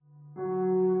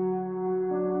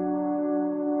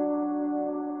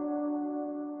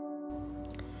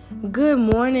Good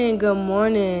morning,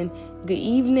 good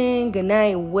evening, good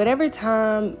night, whatever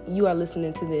time you are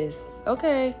listening to this.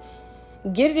 Okay,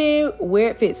 get it in where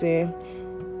it fits in.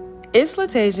 It's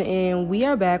Latasia, and we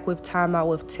are back with Time Out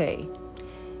with Tay.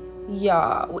 We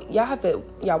have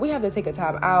to take a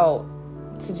time out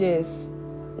to just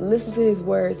listen to his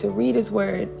word, to read his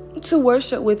word, to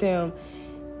worship with him.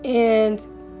 And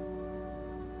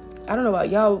I don't know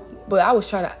about y'all, but I was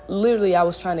trying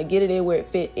to get it in where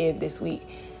it fit in this week,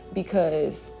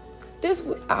 because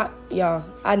I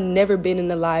never been in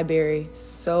the library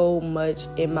so much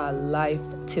in my life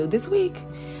till this week.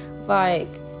 College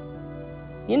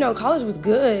was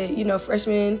good,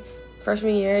 freshman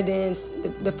year, then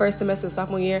the first semester of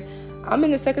sophomore year. I'm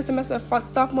in the second semester of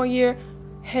sophomore year,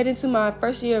 heading to my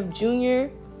first year of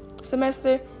junior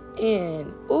semester,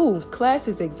 and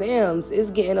classes, exams,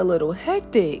 is getting a little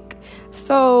hectic.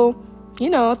 So,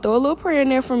 throw a little prayer in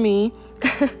there for me.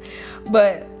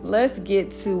 But let's get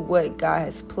to what God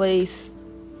has placed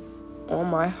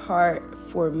on my heart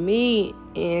for me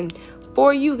and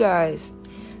for you guys.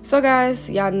 So guys,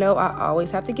 y'all know I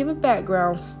always have to give a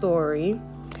background story.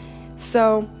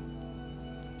 So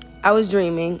I was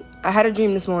dreaming. I had a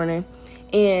dream this morning,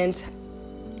 and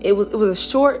it was a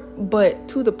short but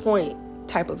to the point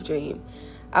type of dream.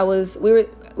 I was in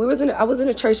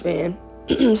a church van.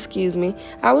 Excuse me.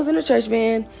 I was in a church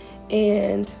van,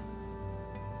 and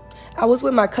I was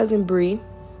with my cousin Bree,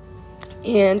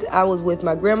 and I was with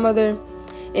my grandmother,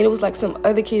 and it was like some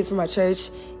other kids from my church,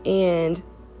 and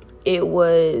it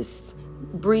was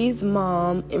Bree's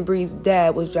mom and Bree's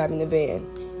dad was driving the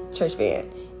church van.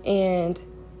 And,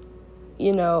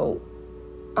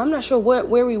 I'm not sure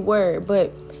where we were,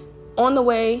 but we were on the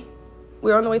way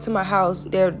to my house.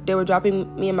 They were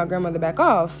dropping me and my grandmother back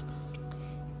off,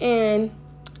 and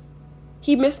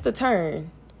he missed the turn.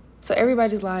 So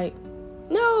everybody's like,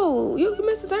 no, you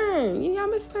missed the turn. Y'all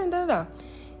missed the turn, da-da-da.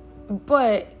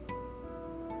 But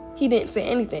he didn't say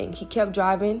anything. He kept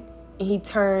driving, and he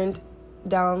turned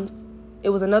down. It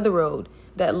was another road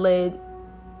that led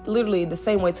literally the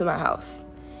same way to my house.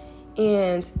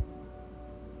 And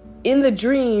in the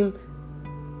dream,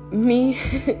 me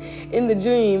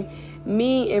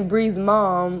and Bree's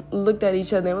mom looked at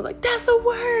each other and was like, that's a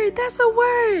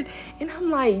word. And I'm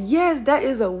like, yes, that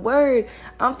is a word.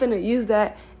 I'm finna use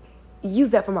that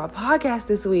for my podcast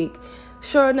this week.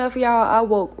 Sure enough, y'all, I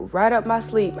woke right up my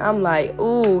sleep. I'm like,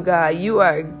 ooh, God, you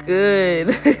are good.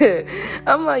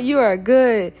 I'm like, you are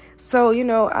good. So,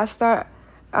 I start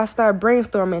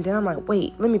brainstorming. Then I'm like,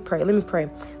 wait, let me pray.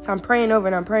 So I'm praying over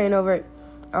it.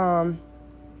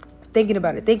 Thinking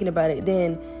about it.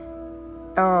 Then,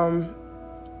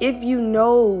 if you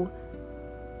know,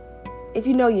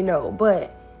 you know.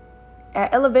 But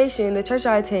at Elevation, the church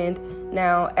I attend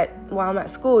now, while I'm at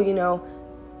school,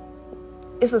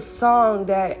 it's a song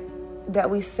that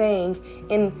we sang,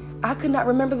 and I could not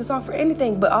remember the song for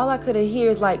anything, but all I could hear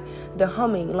is like the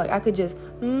humming. Like I could just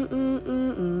So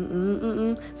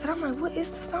I'm like, what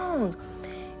is the song?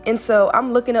 And so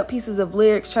I'm looking up pieces of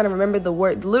lyrics, trying to remember the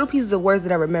little pieces of words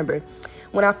that I remember.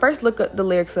 When I first look up the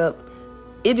lyrics up,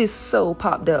 it is so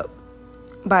popped up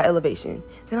by Elevation.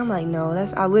 Then I'm like, no,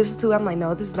 I listen to it. I'm like,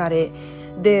 no, this is not it.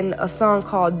 Then a song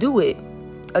called Do It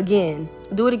Again.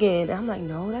 And I'm like,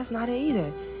 no, that's not it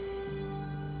either.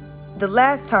 The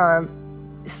last time,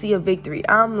 See a Victory.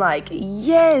 I'm like,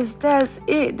 yes, that's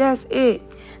it. That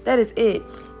is it.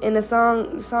 And the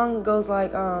song goes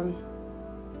like,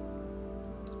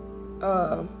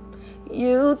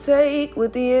 you take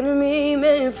what the enemy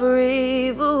meant for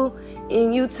evil,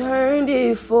 and you turned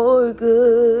it for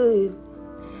good.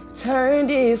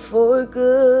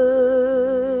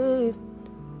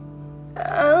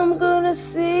 I'm gonna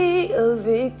see a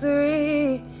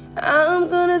victory.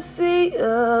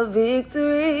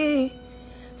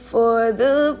 For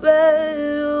the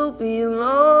battle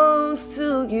belongs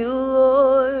to you,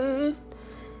 Lord.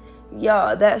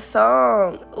 Y'all, that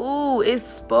song, it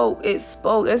spoke. It's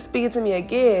speaking to me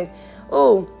again.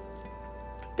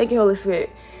 Thank you, Holy Spirit.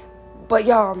 But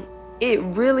y'all, it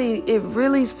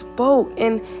really spoke.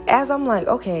 And as I'm like,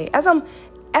 okay, as I'm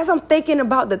thinking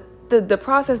about the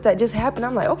process that just happened,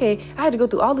 I'm like, okay, I had to go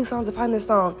through all these songs to find this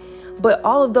song. But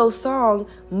all of those songs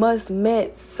must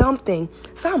meant something.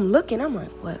 So I'm looking, I'm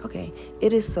like, what? Okay,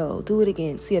 it is so. Do it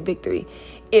again. See a victory.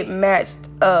 It matched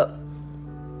up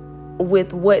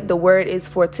with what the word is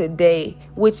for today,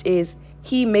 which is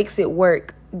He makes it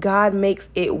work. God makes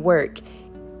it work.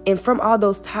 And from all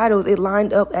those titles, it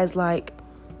lined up as like,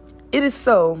 it is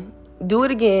so. Do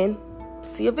it again.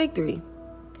 See a victory.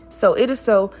 So it is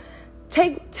so.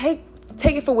 Take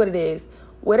it for what it is.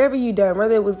 whatever you done,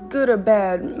 whether it was good or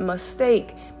bad,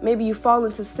 mistake, maybe you fall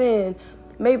into sin,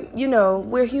 maybe,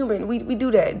 we're human. We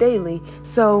do that daily.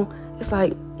 So it's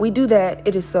like, we do that.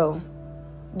 It is so.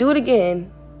 Do it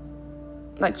again.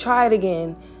 Like, try it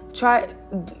again. Try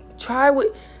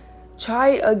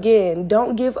again.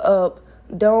 Don't give up.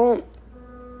 Don't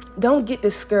get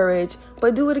discouraged,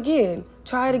 but do it again.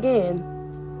 Try it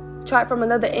again. Try it from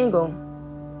another angle.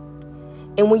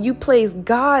 And when you place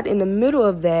God in the middle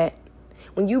of that,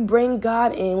 when you bring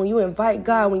God in, when you invite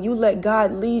God, when you let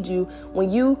God lead you,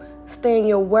 when you stay in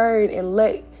your word and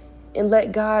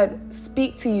let God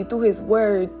speak to you through his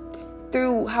word,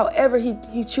 through however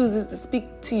he chooses to speak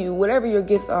to you, whatever your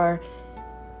gifts are,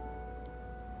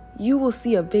 you will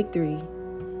see a victory.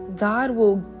 God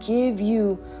will give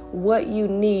you what you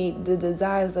need, the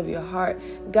desires of your heart.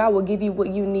 God will give you what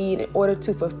you need in order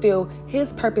to fulfill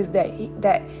his purpose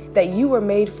that you were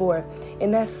made for.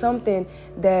 And that's something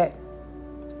that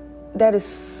is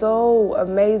so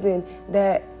amazing,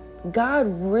 that God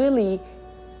really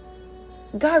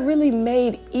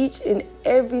made each and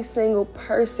every single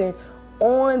person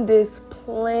on this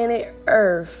planet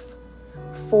Earth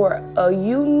for a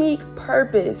unique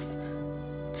purpose,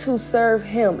 to serve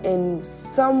him in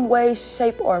some way,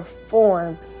 shape, or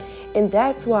form. And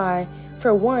that's why,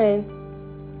 for one,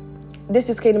 this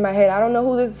just came to my head. I don't know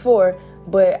who this is for,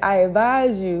 but I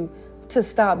advise you to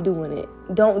stop doing it.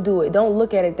 Don't do it. Don't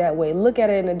look at it that way. Look at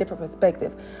it in a different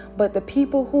perspective. But the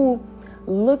people who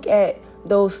look at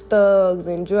those thugs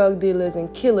and drug dealers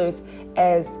and killers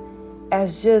as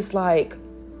just like,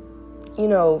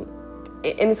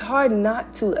 and it's hard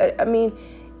not to. I mean,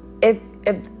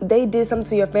 if they did something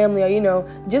to your family, or,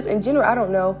 just in general, I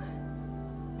don't know,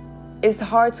 it's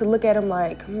hard to look at them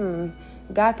like,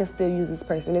 God can still use this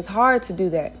person. It's hard to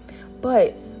do that.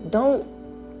 But don't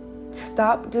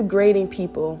stop degrading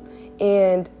people.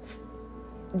 And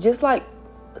just like,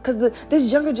 because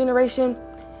this younger generation,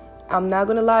 I'm not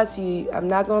going to lie to you. I'm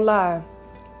not going to lie.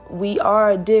 We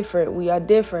are different.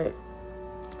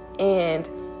 And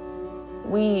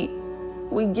we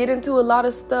get into a lot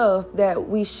of stuff that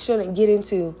we shouldn't get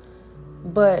into,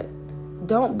 but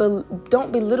don't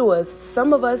belittle us.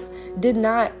 Some of us did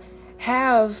not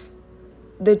have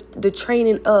the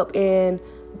training up and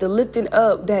the lifting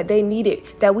up that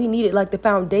we needed, like the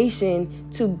foundation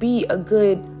to be a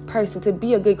good person, to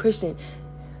be a good Christian.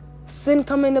 Sin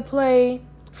come into play,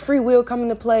 free will come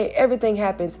into play, everything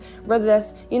happens. Whether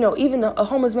that's, even a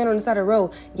homeless man on the side of the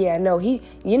road. Yeah, no, you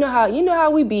know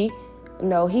how we be.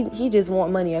 No, he just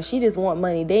want money, or she just want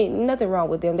money. They ain't nothing wrong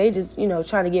with them. They just,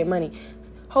 trying to get money.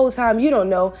 Whole time, you don't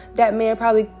know, that man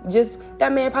probably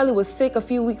was sick a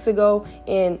few weeks ago,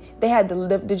 and they had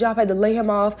the job had to lay him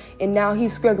off, and now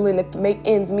he's struggling to make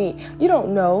ends meet. You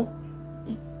don't know.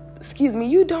 Excuse me.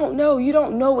 You don't know. You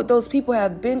don't know what those people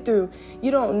have been through.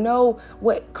 You don't know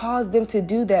what caused them to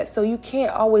do that. So you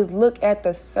can't always look at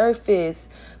the surface.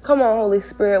 Come on, Holy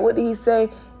Spirit. What did he say?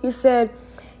 He said,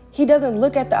 he doesn't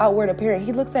look at the outward appearance.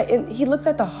 He looks at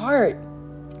the heart.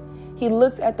 He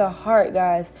looks at the heart,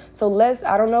 guys. So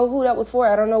I don't know who that was for.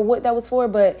 I don't know what that was for,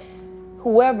 but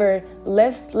whoever,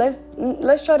 let's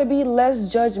try to be less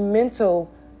judgmental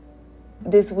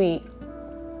this week.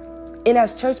 And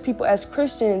as church people, as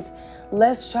Christians,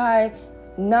 let's try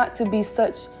not to be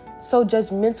so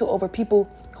judgmental over people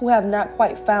who have not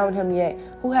quite found him yet,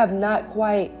 who have not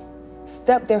quite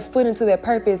stepped their foot into their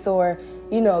purpose, or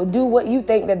do what you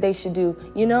think that they should do.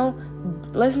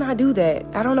 Let's not do that.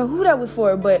 I don't know who that was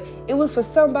for, but it was for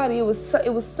somebody. It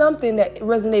was something that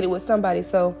resonated with somebody.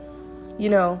 So,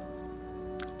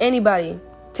 anybody,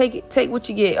 take what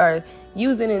you get, or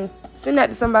use it and send that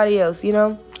to somebody else,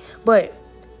 But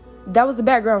that was the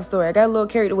background story. I got a little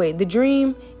carried away. The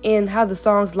dream and how the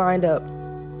songs lined up.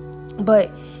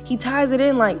 But he ties it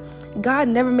in like, God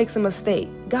never makes a mistake.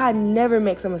 God never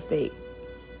makes a mistake.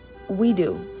 We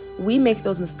do. We make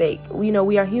those mistakes. We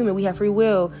are human. We have free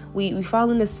will. We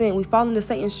fall into sin. We fall into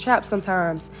Satan's trap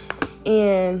sometimes.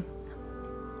 And,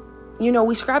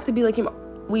 we strive to be like him.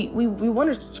 We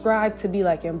want to strive to be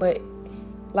like him. But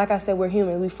like I said, we're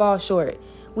human. We fall short.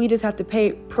 We just have to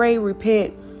pray,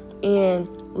 repent, and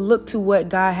look to what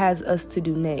God has us to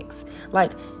do next.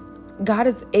 Like, God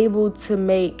is able to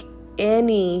make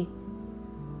any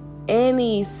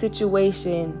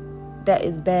situation that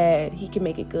is bad, he can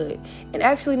make it good. And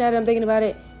actually, now that I'm thinking about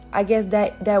it, I guess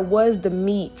that was the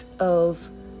meat of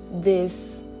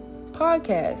this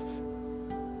podcast.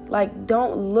 Like,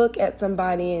 don't look at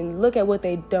somebody and look at what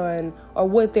they've done or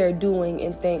what they're doing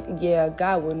and think, yeah,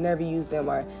 God will never use them,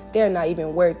 or they're not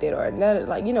even worth it, or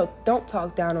not, don't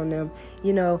talk down on them,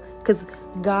 because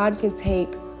God can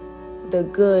take the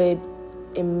good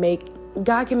and make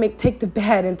God can take the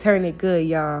bad and turn it good,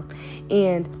 y'all.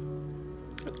 And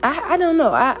I don't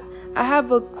know. I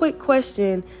have a quick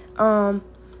question. And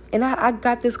I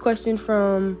got this question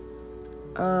from,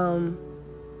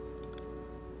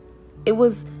 it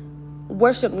was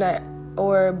worship night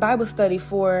or Bible study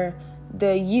for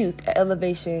the youth at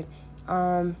Elevation.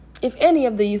 If any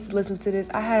of the youth listen to this,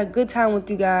 I had a good time with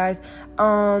you guys.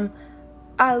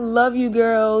 I love you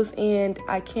girls, and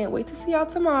I can't wait to see y'all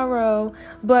tomorrow.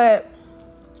 But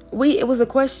it was a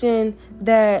question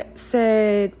that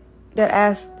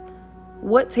asked,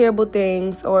 what terrible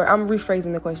things, or I'm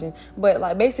rephrasing the question, but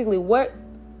like basically what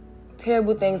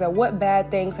terrible things or what bad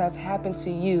things have happened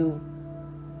to you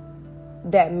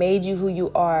that made you who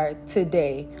you are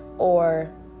today,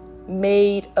 or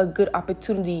made a good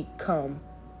opportunity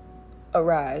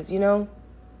arise, you know?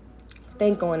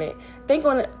 Think on it. Think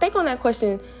on that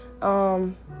question.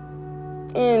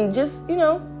 And just, you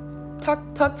know,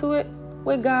 talk to it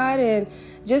with God and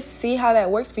just see how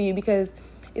that works for you, because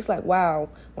it's like, wow,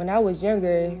 when I was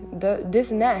younger,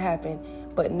 this and that happened,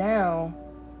 but now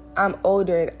I'm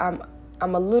older, I'm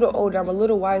a little older, I'm a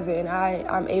little wiser, and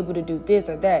I'm able to do this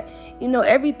or that. You know,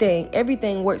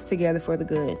 everything works together for the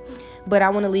good. But I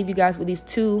want to leave you guys with these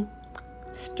two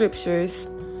scriptures.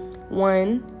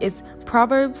 One is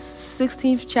Proverbs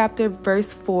 16th chapter,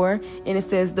 verse 4, and it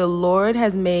says, "The Lord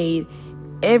has made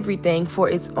everything for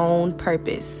its own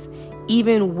purpose,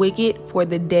 even wicked for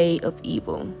the day of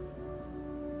evil."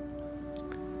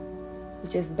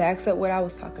 Just backs up what I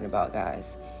was talking about,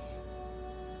 guys.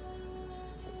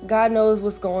 God knows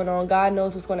what's going on. God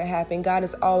knows what's going to happen. God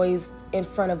is always in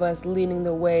front of us, leading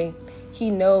the way. He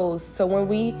knows. So when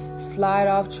we slide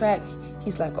off track,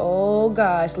 he's like, oh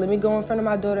gosh, let me go in front of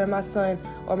my daughter and my son,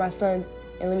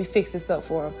 and let me fix this up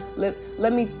for them.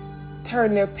 Let me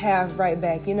turn their path right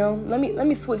back, you know? Let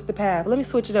me switch the path. Let me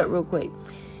switch it up real quick.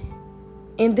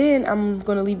 And then I'm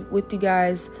going to leave with you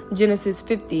guys Genesis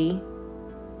 50th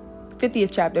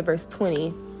chapter, verse 20,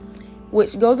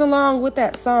 which goes along with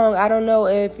that song. I don't know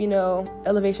if, you know,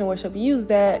 Elevation Worship used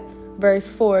that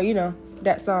verse for, you know,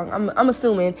 that song. I'm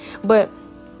assuming. But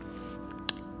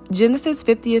Genesis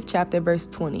 50th chapter, verse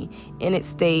 20, and it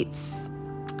states,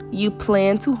 "You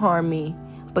planned to harm me,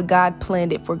 but God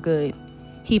planned it for good.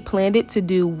 He planned it to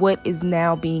do what is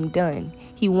now being done.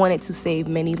 He wanted to save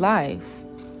many lives."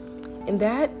 And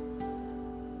that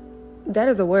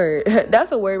is a word.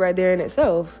 That's a word right there in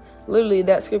itself. Literally,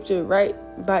 that scripture right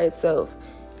by itself.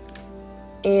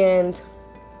 And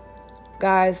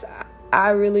guys, I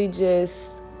really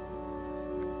just,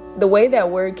 the way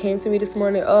that word came to me this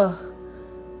morning,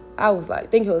 I was like,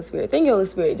 thank you, Holy Spirit. Thank you, Holy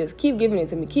Spirit. Just keep giving it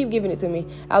to me. Keep giving it to me.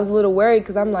 I was a little worried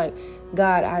because I'm like,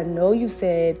 God, I know you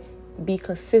said be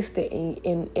consistent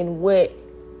in what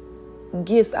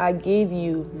gifts I gave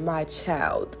you, my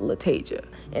child, Latasia.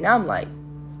 And I'm like,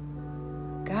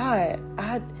 God,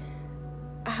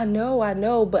 I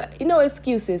know, but you know,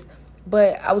 excuses.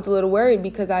 But I was a little worried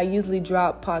because I usually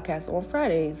drop podcasts on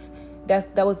Fridays.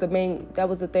 That was the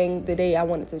thing, the day I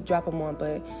wanted to drop them on.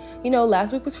 But you know,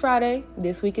 last week was Friday.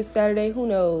 This week is Saturday. Who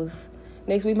knows?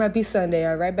 Next week might be Sunday.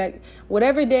 All right, back.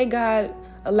 Whatever day God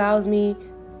allows me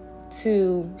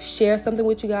to share something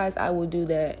with you guys, I will do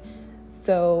that.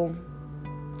 So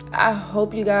I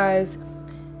hope you guys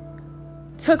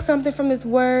took something from this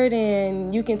word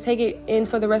and you can take it in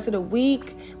for the rest of the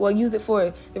week. Well, use it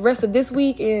for the rest of this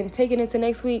week and take it into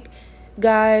next week.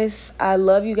 Guys, I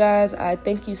love you guys. I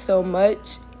thank you so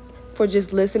much for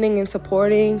just listening and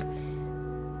supporting.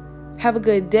 Have a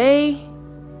good day.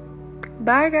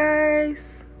 Bye,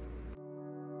 guys.